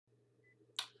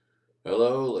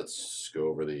Hello, let's go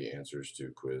over the answers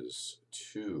to quiz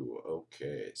 2.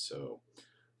 Okay, so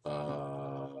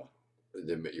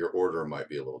your order might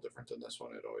be a little different than this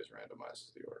one. It always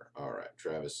randomizes the order. All right,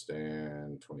 Travis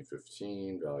Stan,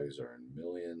 2015, values are in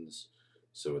millions.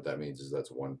 So what that means is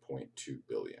that's 1.2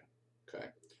 billion. Okay,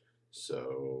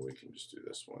 so we can just do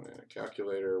this one in a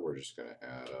calculator. We're just going to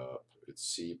add up. It's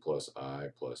C plus I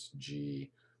plus G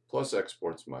plus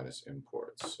exports minus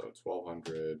imports. So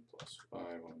 1200 plus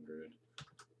 500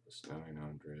 plus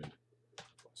 900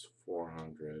 plus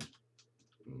 400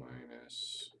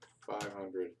 minus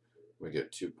 500. We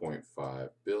get 2.5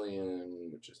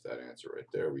 billion, which is that answer right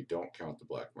there. We don't count the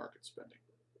black market spending.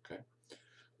 Okay.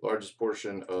 Largest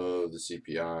portion of the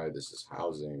CPI, this is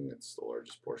housing. It's the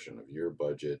largest portion of your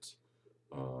budget.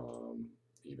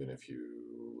 Even if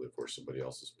you live where somebody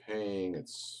else is paying,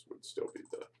 it would still be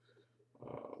the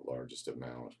largest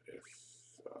amount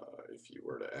if you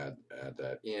were to add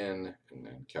that in and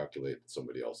then calculate that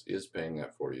somebody else is paying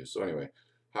that for you. So anyway,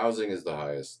 housing is the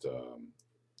highest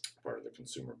part of the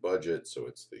consumer budget, so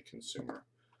it's the consumer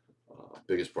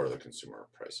biggest part of the consumer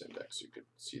price index. You could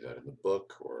see that in the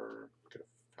book, or you could have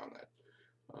found that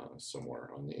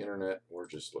somewhere on the internet, or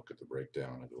just look at the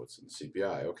breakdown of what's in the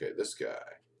CPI. Okay, this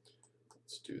guy.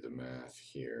 Let's do the math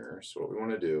here. So what we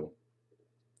want to do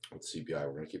with CPI,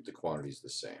 we're going to keep the quantities the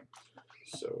same.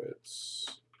 So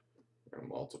we're going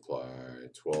to multiply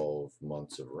 12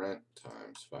 months of rent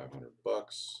times 500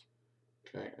 bucks.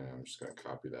 Okay, and I'm just going to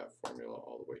copy that formula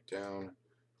all the way down.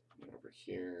 And over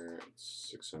here,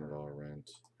 it's $600 rent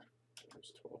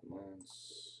times 12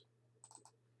 months.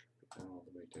 Copy that all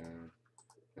the way down.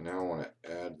 And now I want to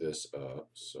add this up,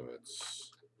 so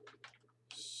it's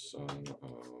sum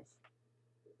of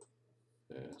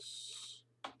this.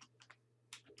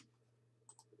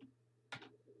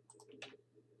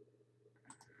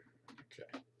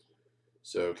 Okay.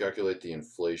 So calculate the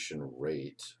inflation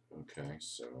rate. Okay,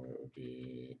 so it would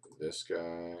be this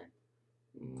guy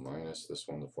minus this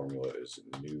one. The formula is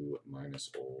new minus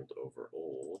old over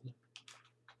old. And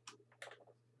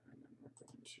then we're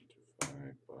going to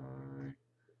divide by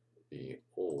the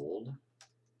old.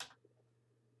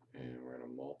 And we're going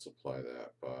to multiply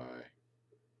that by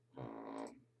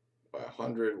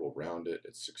 100. We'll round it.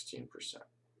 It's 16%.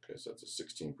 Okay, so that's a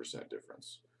 16%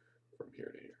 difference from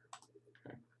here to here.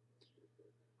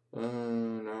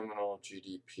 Nominal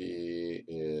GDP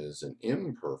is an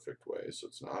imperfect way, so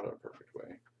it's not a perfect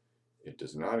way. It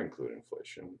does not include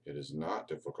inflation. It is not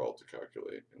difficult to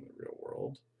calculate in the real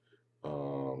world.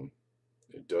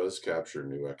 It does capture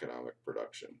new economic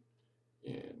production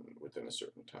within a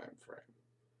certain time frame.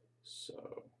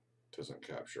 So it doesn't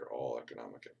capture all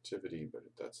economic activity, but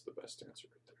that's the best answer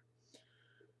right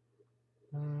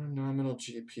there. Nominal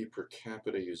GDP per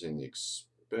capita using the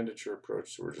expenditure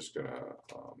approach. So we're just going to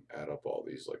add up all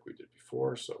these like we did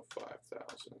before. So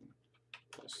 5,000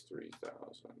 plus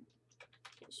 3,000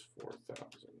 plus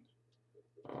 4,000.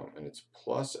 And it's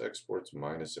plus exports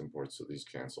minus imports, so these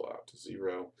cancel out to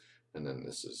 0. And then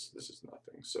this is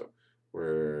nothing. So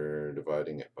we're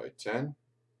dividing it by 10.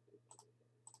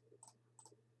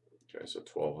 Okay, so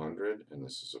 1,200, and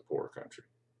this is a poor country.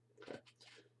 Okay,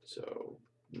 so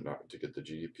not to get the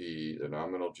GDP, the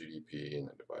nominal GDP, and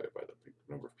then divide it by the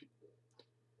number of people.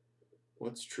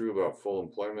 What's true about full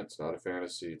employment? It's not a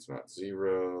fantasy. It's not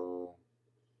 0.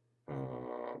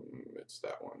 It's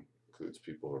that one. Includes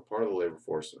people who are part of the labor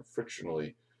force and are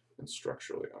frictionally and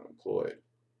structurally unemployed.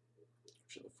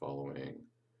 Which of the following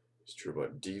is true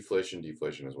about deflation?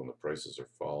 Deflation is when the prices are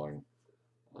falling.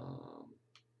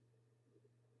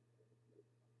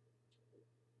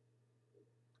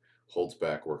 Holds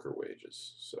back worker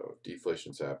wages. So if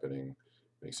deflation's happening,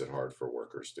 makes it hard for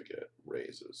workers to get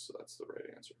raises. So that's the right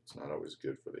answer. It's not always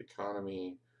good for the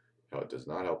economy. How it does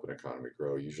not help an economy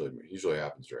grow. Usually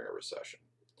happens during a recession.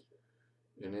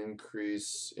 An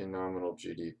increase in nominal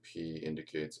GDP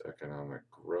indicates economic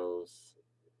growth.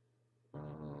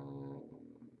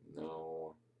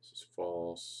 No, this is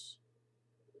false.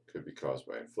 Could be caused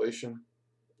by inflation.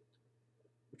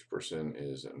 Which person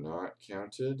is not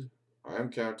counted? I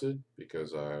am counted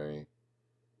because I'm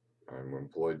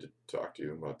employed to talk to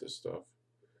you about this stuff.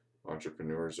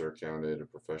 Entrepreneurs are counted. A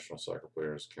professional soccer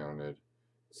player is counted.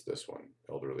 It's this one,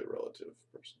 elderly relative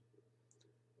person.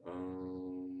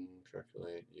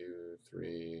 Calculate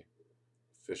U3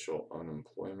 official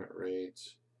unemployment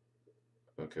rate.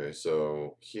 Okay,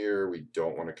 so here we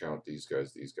don't want to count these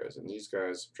guys, and these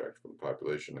guys. Subtract from the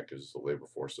population. That gives us a labor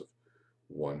force of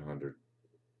 100.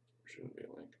 Shouldn't be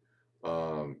a link.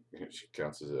 It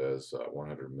counts as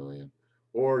 100 million.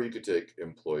 Or you could take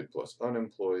employed plus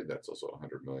unemployed. That's also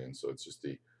 100 million. So it's just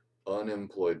the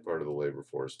unemployed part of the labor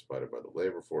force divided by the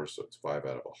labor force, so it's 5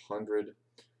 out of 100,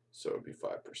 so it would be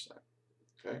 5%.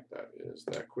 Okay, that is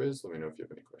that quiz. Let me know if you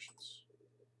have any questions.